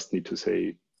just need to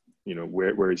say,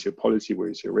 where is your policy, where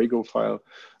is your Rego file,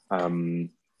 and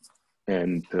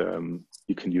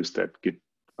you can use that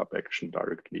GitHub action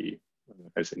directly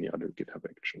as any other GitHub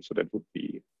action. So that would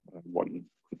be one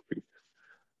concrete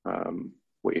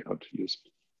way how to use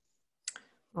it.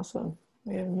 Awesome.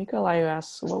 We have Nikolai who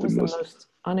asks, what was the most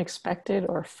unexpected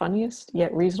or funniest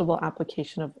yet reasonable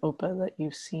application of OPA that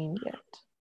you've seen yet?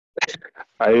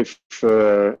 I've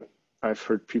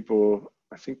heard people,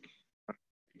 I think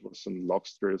it was some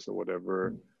lobsters or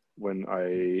whatever, when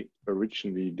I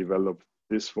originally developed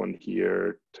this one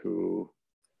here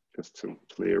just to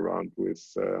play around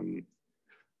with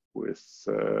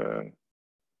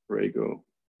Rego.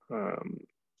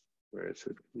 Where is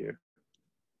it here?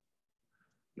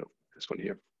 No, this one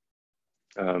here.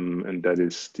 And that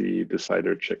is the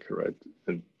decider checker, right?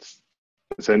 And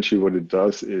essentially what it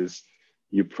does is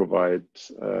you provide,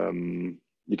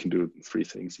 you can do three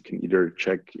things. You can either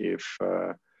check if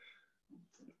a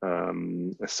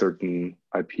certain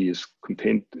IP is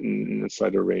contained in a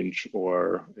slider range,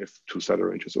 or if two slider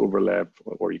ranges overlap,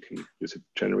 or you can use it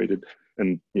generated.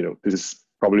 And this is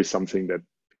probably something that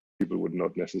people would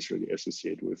not necessarily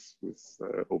associate with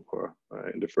OPA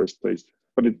in the first place,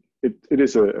 but it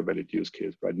is a valid use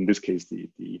case, right? In this case,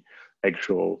 the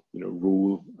actual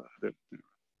rule that the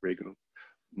Rego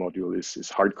module is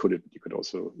hard coded. You could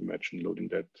also imagine loading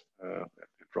that at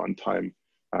runtime.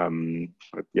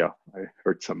 But yeah, I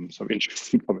heard some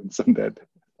interesting comments on that,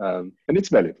 and it's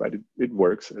valid, right? It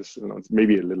works as it's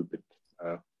maybe a little bit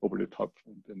over the top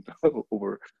and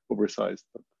oversized,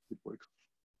 but it works.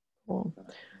 Cool.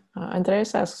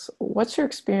 Andreas asks, what's your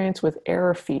experience with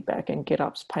error feedback in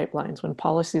GitOps pipelines when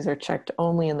policies are checked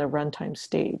only in the runtime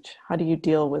stage? How do you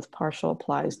deal with partial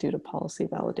applies due to policy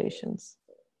validations?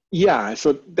 Yeah,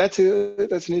 so that's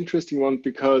an interesting one,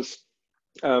 because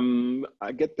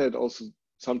I get that also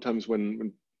sometimes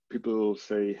when people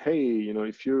say, hey,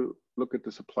 if you look at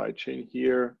the supply chain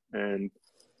here, and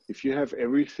if you have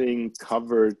everything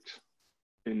covered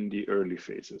in the early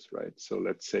phases, right? So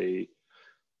let's say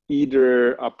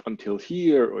either up until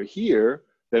here or here,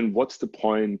 then what's the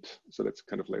point? So that's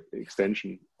kind of like the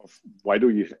extension of why do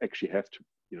you actually have to,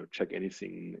 check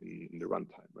anything in the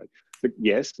runtime, right? But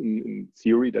yes, in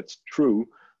theory, that's true,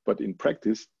 but in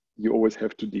practice, you always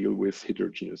have to deal with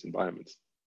heterogeneous environments.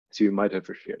 So you might have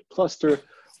a shared cluster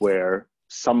where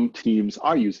some teams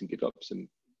are using GitOps and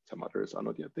some others are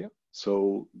not yet there.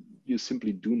 So you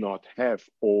simply do not have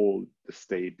all the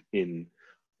state in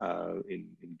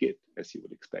Git as you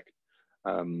would expect.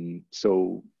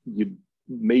 So you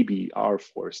maybe are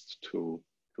forced to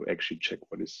actually check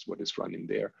what is running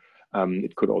there.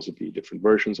 It could also be different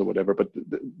versions or whatever, but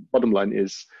the bottom line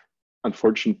is,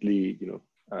 unfortunately,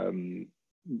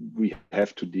 we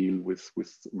have to deal with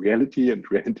reality, and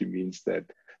reality means that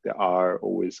there are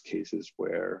always cases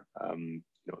where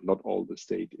not all the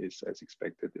state is as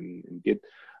expected in Git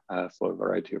for a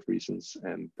variety of reasons,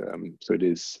 and so it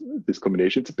is this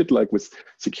combination. It's a bit like with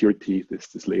security,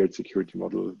 this layered security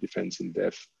model, defense in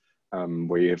depth,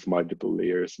 where you have multiple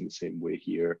layers in the same way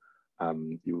here.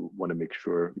 You want to make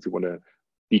sure if you want to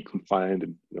be compliant,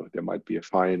 and there might be a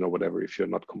fine or whatever if you're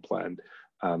not compliant,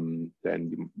 then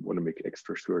you want to make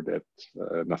extra sure that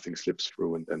nothing slips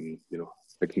through, and then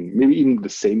making maybe even the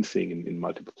same thing in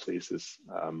multiple places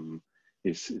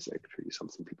is actually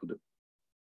something people do.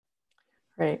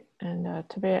 Right, and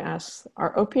Tabea asks,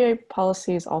 are OPA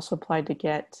policies also applied to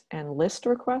GET and list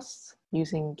requests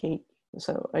using Gate?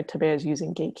 So Tabea is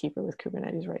using Gatekeeper with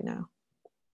Kubernetes right now.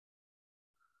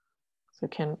 So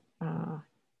can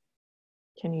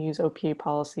you use OPA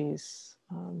policies?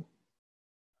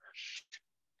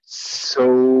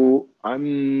 So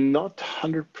I'm not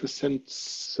 100%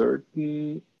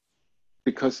 certain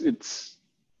because it's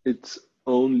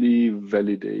only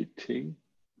validating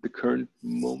the current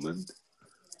moment.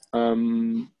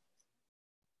 I'm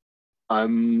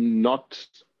not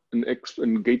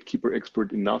an Gatekeeper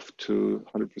expert enough to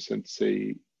 100%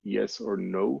 say yes or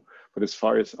no, but as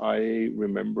far as I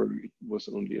remember, it was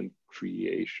only a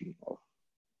creation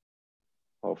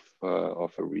of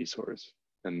a resource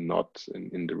and not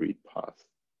in the read path.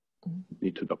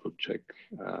 Need to double check,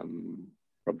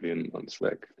 probably on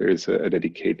Slack. There is a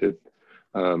dedicated,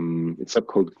 it's not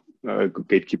called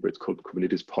Gatekeeper, it's called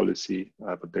Kubernetes Policy,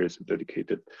 but there is a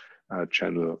dedicated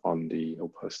channel on the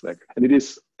OPA Slack. And it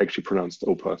is actually pronounced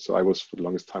OPA. So I was, for the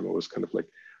longest time, I was kind of like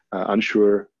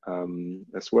unsure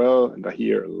as well. And I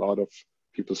hear a lot of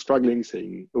people struggling,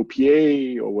 saying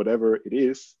OPA or whatever it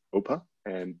is, OPA.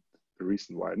 And the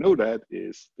reason why I know that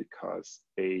is because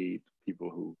people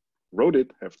who wrote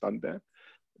it have done that.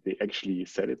 They actually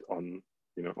said it on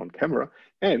camera.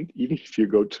 And even if you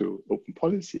go to Open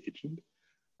Policy Agent,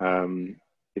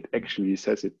 it actually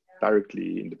says it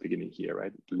directly in the beginning here,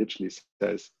 right? It literally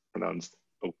says pronounced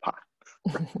OPA.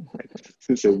 Right?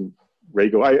 So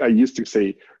Rego, I used to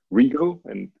say Rego,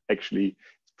 and actually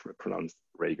it's pronounced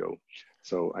Rego.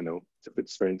 So I know it's a bit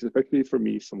strange, especially for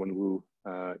me, someone who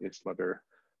is mother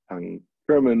tongue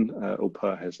German.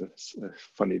 OPA has a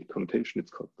funny connotation.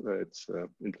 It's called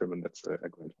in German that's a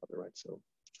grandfather, right? So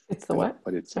it's the what?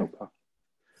 But it's OPA.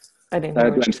 I didn't know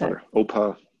what you said.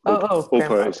 Grandfather. OPA. Oh,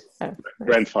 OPA is nice.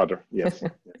 grandfather. Yes.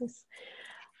 Nice.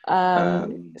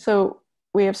 So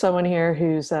we have someone here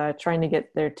who's trying to get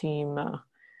their team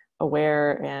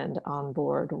aware and on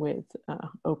board with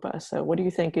OPA. So what do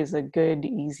you think is a good,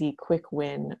 easy, quick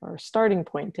win or starting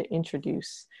point to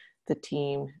introduce the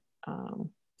team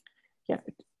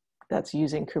that's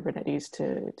using Kubernetes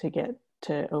to get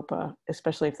to OPA,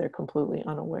 especially if they're completely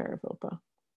unaware of OPA?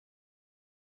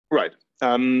 Right.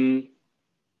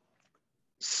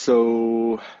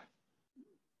 So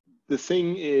the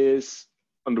thing is,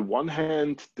 on the one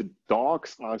hand, the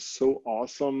docs are so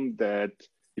awesome that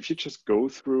if you just go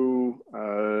through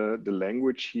the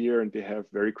language here, and they have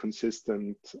very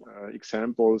consistent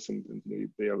examples, and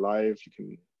they are live, you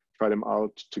can try them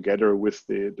out together with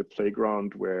the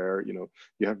playground, where you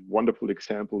have wonderful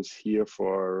examples here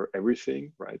for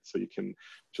everything, right? So you can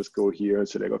just go here and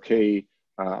say like, okay,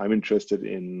 I'm interested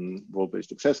in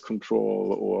role-based access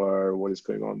control, or what is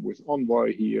going on with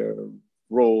Envoy here,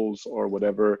 roles or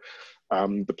whatever.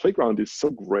 The playground is so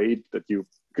great that you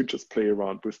could just play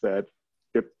around with that.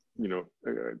 Get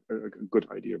a good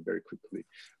idea very quickly.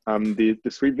 The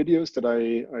 3 videos that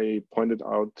I pointed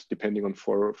out, depending on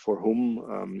for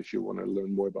whom, if you want to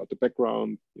learn more about the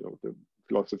background, the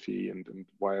philosophy and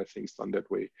why are things done that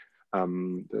way,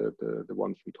 the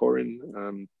one from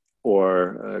Torin,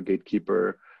 or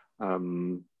Gatekeeper,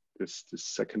 this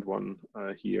second one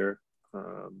here.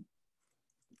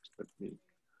 Let me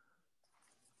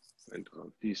find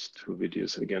these two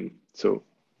videos again. So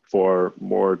for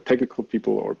more technical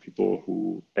people or people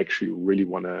who actually really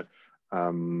want to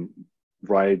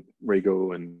write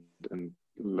Rego and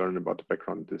learn about the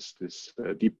background, this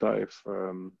deep dive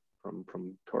from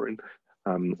Torin,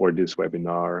 or this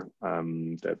webinar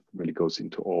that really goes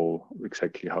into all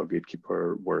exactly how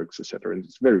Gatekeeper works, etc. And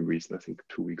it's very recent, I think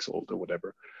 2 weeks old or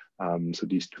whatever. So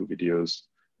these two videos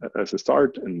as a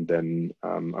start, and then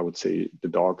I would say the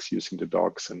docs, using the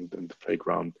docs and the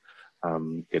playground,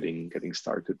 getting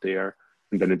started there.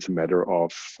 And then it's a matter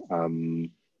of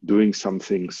doing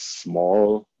something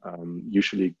small,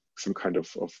 usually some kind of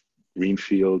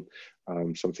greenfield,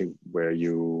 something where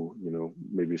you know,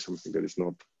 maybe something that is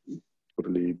not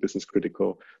totally business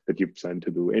critical that you plan to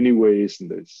do anyways,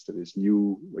 and that is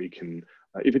new, where you can,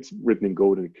 if it's written in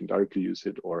Go, then you can directly use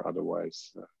it, or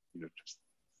otherwise, you know, just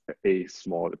a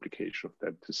small application of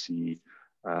that to see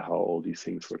how all these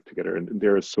things work together. And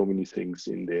there are so many things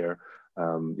in there,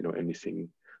 you know, anything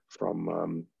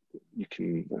from you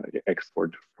can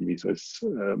export Prometheus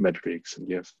metrics, and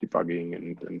you have debugging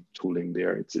and tooling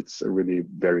there. It's a really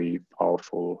very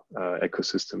powerful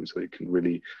ecosystem, so you can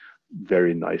really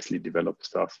very nicely develop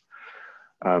stuff.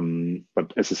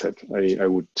 But as I said, I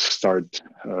would start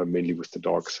mainly with the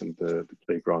docs and the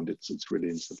playground. It's really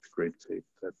in such a great shape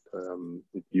that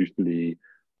it usually,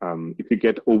 if you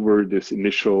get over this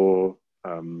initial,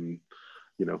 you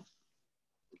know,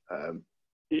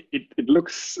 it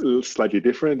looks slightly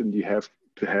different, and you have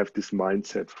to have this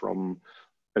mindset from,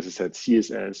 as I said,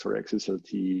 CSS or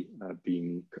XSLT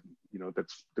being, you know,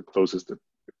 that's the closest that,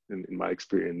 in my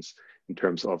experience, in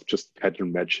terms of just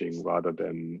pattern matching rather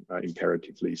than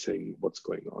imperatively saying what's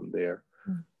going on there.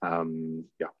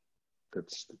 Yeah,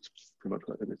 that's pretty much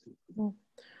everything.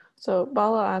 So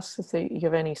Bala asks if you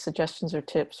have any suggestions or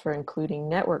tips for including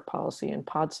network policy and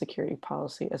pod security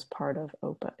policy as part of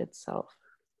OPA itself.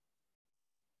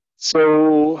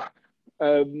 So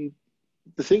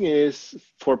the thing is,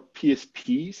 for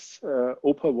PSPs,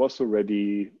 OPA was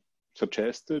already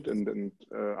suggested, and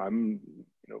I'm,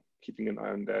 you know, keeping an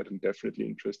eye on that, and definitely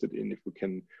interested in if we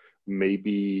can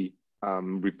maybe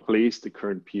replace the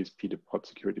current PSP, the pod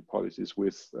security policies,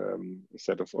 with a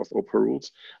set of OPA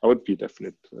rules. I would be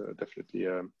definitely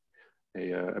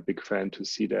a big fan to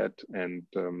see that, and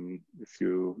if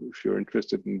you're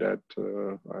interested in that,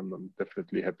 I'm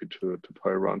definitely happy to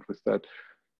toy around with that,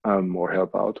 or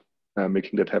help out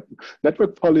making that happen.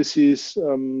 Network policies,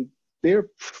 they're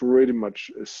pretty much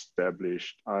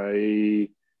established. I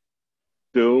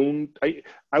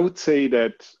would say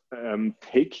that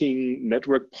taking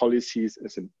network policies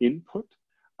as an input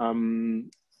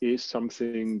is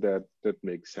something that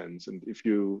makes sense. And if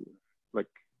you, like,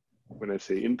 when I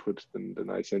say input, then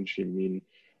I essentially mean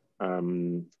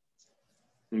in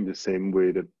the same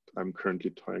way that I'm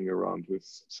currently toying around with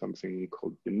something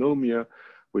called Binomia,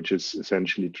 which is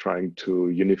essentially trying to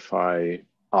unify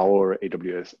our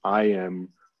AWS IAM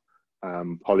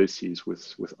policies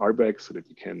with RBAC, so that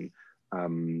you can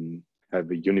have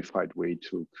a unified way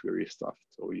to query stuff.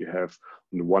 So you have,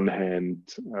 on the one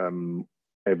hand,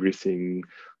 everything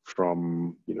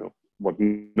from, you know, what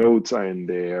nodes are in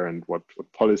there and what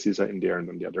policies are in there, and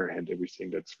on the other hand, everything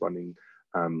that's running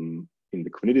in the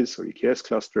Kubernetes or EKS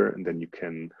cluster, and then you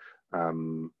can,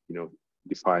 you know,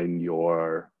 define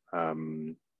your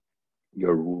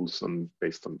rules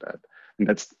based on that. And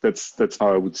that's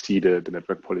how I would see the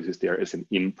network policies there, as an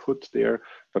input there,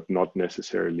 but not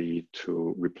necessarily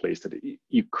to replace that.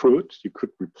 You could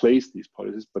replace these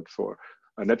policies, but for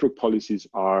network policies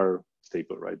are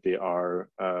stable, right? They are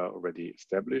already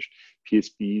established.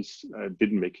 PSBs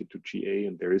didn't make it to GA,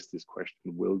 and there is this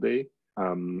question, will they?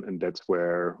 And that's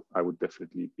where I would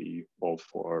definitely be all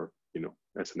for, you know,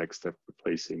 as a next step,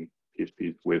 replacing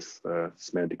PSBs with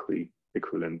semantically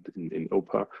equivalent in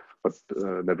OPA, but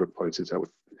network policies, I would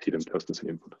see them just as an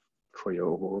input for your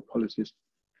overall policies.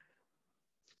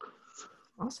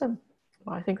 Awesome.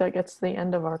 Well, I think that gets to the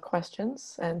end of our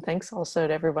questions. And thanks also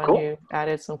to everyone Cool. who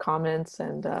added some comments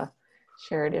and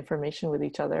shared information with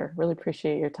each other. Really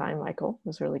appreciate your time, Michael. It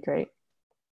was really great.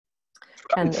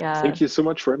 And thank you so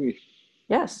much for having me.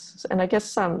 Yes, and I guess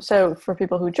so for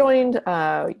people who joined,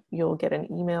 you'll get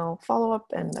an email follow-up,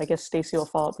 and I guess Stacy will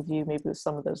follow up with you maybe with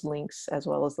some of those links, as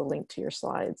well as the link to your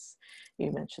slides.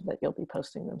 You mentioned that you'll be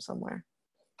posting them somewhere.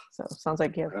 So it sounds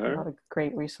like you have a lot of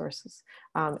great resources.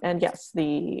 And yes,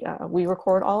 we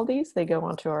record all of these. They go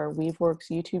onto our Weaveworks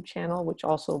YouTube channel, which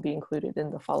also will be included in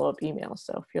the follow-up email.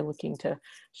 So if you're looking to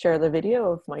share the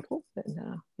video of Michael,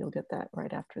 then you'll get that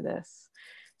right after this.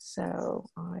 So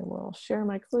I will share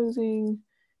my closing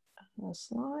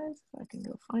slides. If I can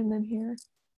go find them here.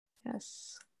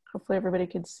 Yes. hopefully everybody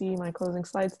could see my closing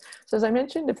slides. So as I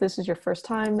mentioned, if this is your first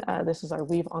time, this is our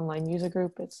Weave online user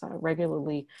group. It's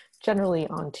regularly, generally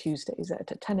on Tuesdays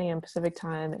at 10 a.m. Pacific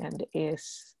time and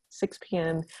is 6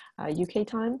 p.m. UK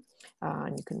time.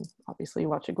 And you can obviously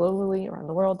watch it globally around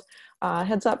the world.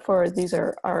 Heads up for these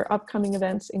are our upcoming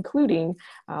events, including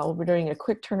we'll be doing a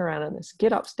quick turnaround on this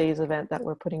GitOps Days event that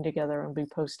we're putting together and be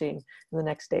posting in the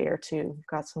next day or two. We've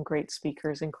got some great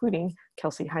speakers, including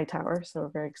Kelsey Hightower. So we're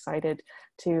very excited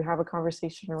to have a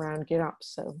conversation around GitOps.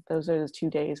 So those are the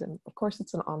 2 days. And of course,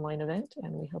 it's an online event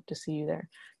and we hope to see you there.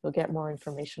 You'll get more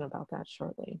information about that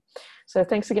shortly. So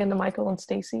thanks again to Michael and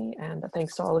Stacy, and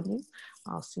thanks to all of you.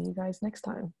 I'll see you guys next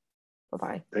time.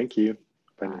 Bye-bye. Thank you.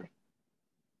 Bye. Bye.